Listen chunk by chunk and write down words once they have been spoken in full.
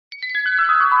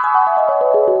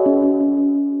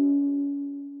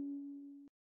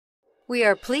We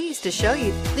are pleased to show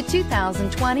you the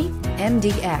 2020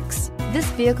 MDX. This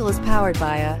vehicle is powered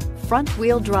by a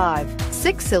front-wheel drive,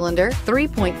 6-cylinder,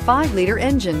 3.5-liter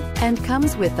engine, and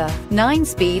comes with a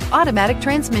 9-speed automatic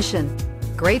transmission.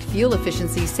 Great fuel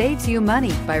efficiency saves you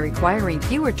money by requiring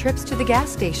fewer trips to the gas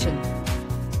station.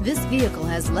 This vehicle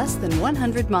has less than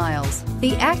 100 miles.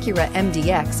 The Acura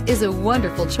MDX is a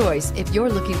wonderful choice if you're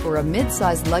looking for a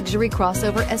mid-size luxury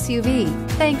crossover SUV.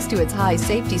 Thanks to its high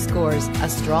safety scores, a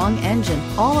strong engine,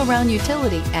 all-around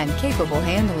utility, and capable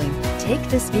handling. Take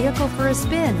this vehicle for a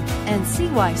spin and see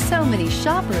why so many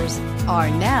shoppers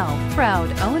are now proud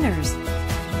owners.